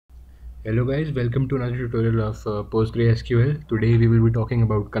Hello guys, welcome to another tutorial of PostgreSql. Today we will be talking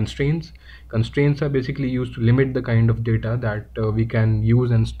about constraints. Constraints are basically used to limit the kind of data that we can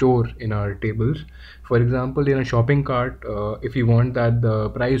use and store in our tables. For example, in a shopping cart, if we want that the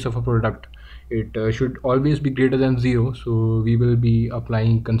price of a product, it should always be greater than 0. So we will be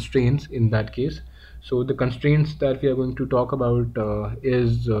applying constraints in that case. So the constraints that we are going to talk about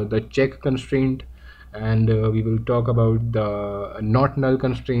is the check constraint, and we will talk about the not null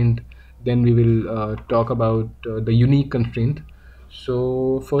constraint. Then we will talk about the unique constraint.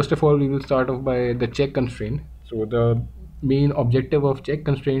 So first of all, we will start off by the check constraint. So the main objective of check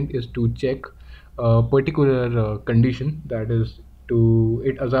constraint is to check a particular condition, that is to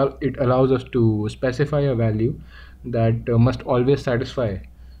it allows us to specify a value that must always satisfy.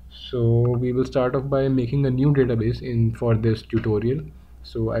 So we will start off by making a new database in for this tutorial.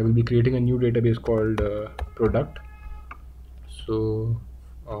 So I will be creating a new database called product. So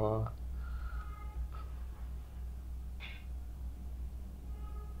uh,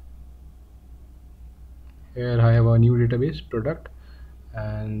 here I have a new database product,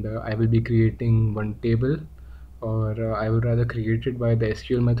 and I will be creating one table, or I would rather create it by the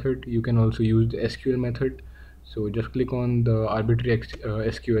SQL method. You can also use the SQL method. So just click on the arbitrary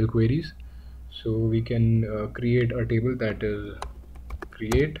SQL queries. So we can create a table, that is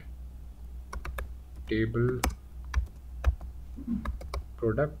create table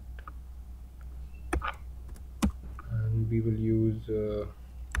product, and we will use a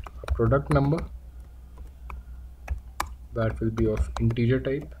product number that will be of integer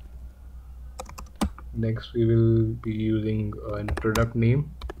type. Next we will be using a product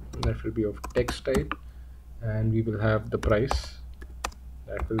name that will be of text type, and we will have the price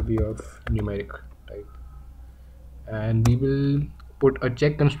that will be of numeric type, and we will put a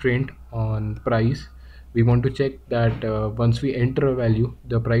check constraint on price. We want to check that once we enter a value,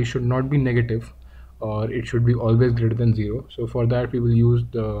 the price should not be negative, or it should be always greater than 0. So for that we will use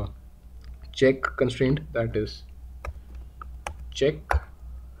the check constraint, that is check,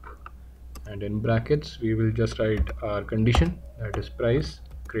 and in brackets we will just write our condition, that is price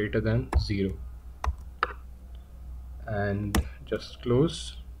greater than 0, and just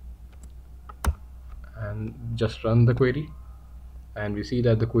close and just run the query, and we see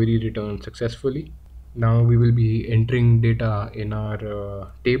that the query returned successfully. Now we will be entering data in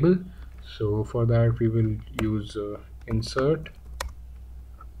our table. So for that we will use insert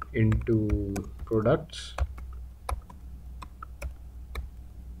into products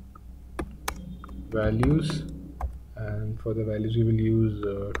values, and for the values we will use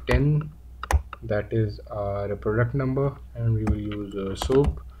 10, that is our product number, and we will use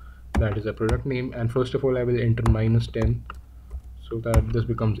soap, that is a product name. And first of all I will enter -10 so that this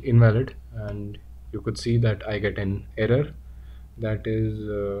becomes invalid, and you could see that I get an error, that is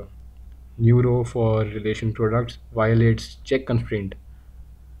new row for relation products violates check constraint.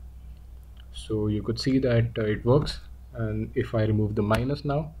 So you could see that it works, and if I remove the minus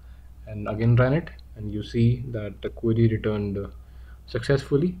now and again run it, and you see that the query returned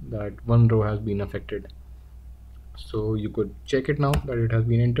successfully, that one row has been affected. So you could check it now that it has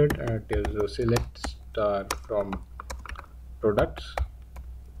been entered. It is select star from products,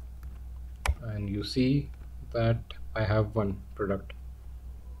 and you see that I have one product.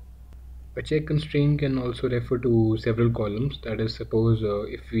 A check constraint can also refer to several columns. That is, suppose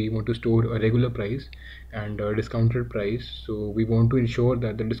if we want to store a regular price and a discounted price, so we want to ensure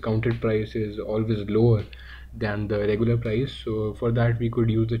that the discounted price is always lower than the regular price. So for that we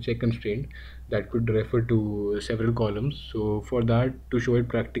could use the check constraint that could refer to several columns. So for that, to show it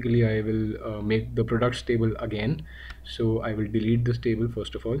practically, I will make the products table again. So I will delete this table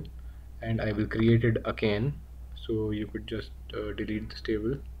first of all, and I will create it again. So you could just delete this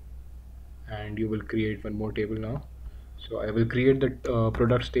table, and you will create one more table now. So I will create the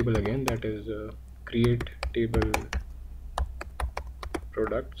products table again, that is create table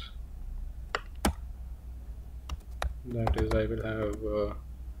products, that is I will have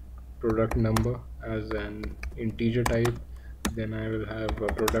product number as an integer type, then I will have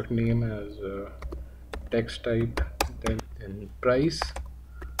a product name as text type, then price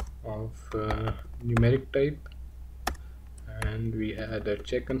of numeric type, and we had a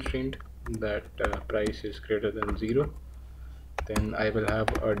check constraint that price is greater than 0. Then I will have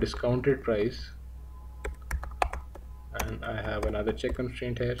a discounted price, and I have another check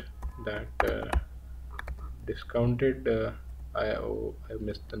constraint here that discounted I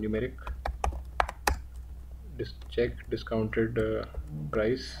missed the numeric, check discounted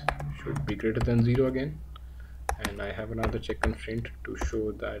price should be greater than 0 again, and I have another check constraint to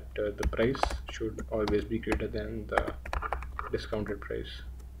show that the price should always be greater than the discounted price.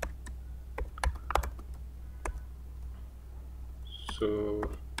 So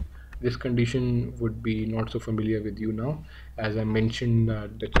this condition would be not so familiar with you now, as I mentioned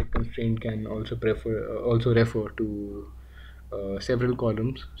that the check constraint can also refer to several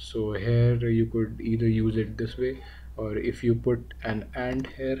columns. So here you could either use it this way, or if you put an and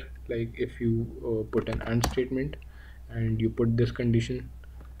here, like if you put an and statement and you put this condition,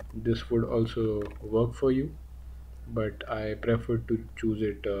 this would also work for you, but I prefer to choose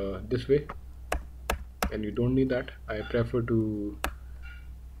it this way. And you don't need that. I prefer to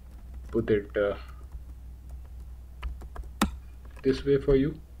put it this way for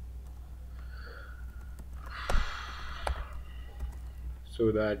you,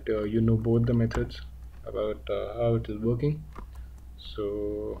 so that you know both the methods about how it is working.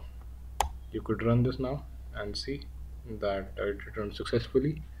 So you could run this now and see that it returns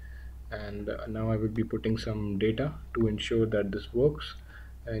successfully. And now I will be putting some data to ensure that this works.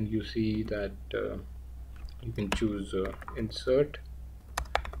 And you see that you can choose insert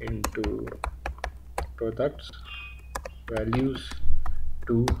into products, values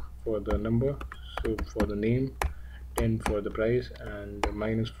 2 for the number, so for the name, 10 for the price, and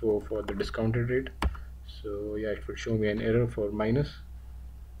 -4 for the discounted rate. So yeah, it would show me an error for minus,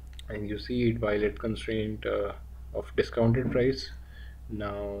 and you see it violate constraint of discounted price.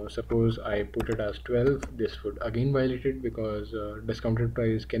 Now suppose I put it as 12, this would again violate it, because discounted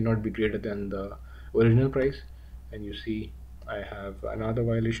price cannot be greater than the original price. And you see I have another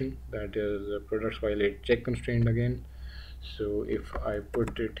violation, that is products violate check constraint again. So if I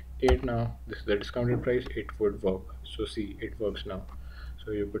put it 8 now, this is the discounted price, it would work. So see, it works now.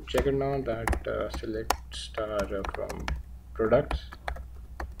 So you could check it now, that select star from products,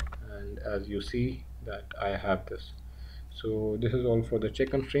 and as you see that I have this. So this is all for the check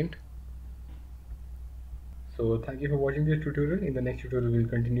constraint. So thank you for watching this tutorial. In the next tutorial we'll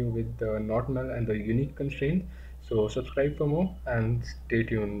continue with the not null and the unique constraint. So subscribe for more and stay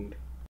tuned.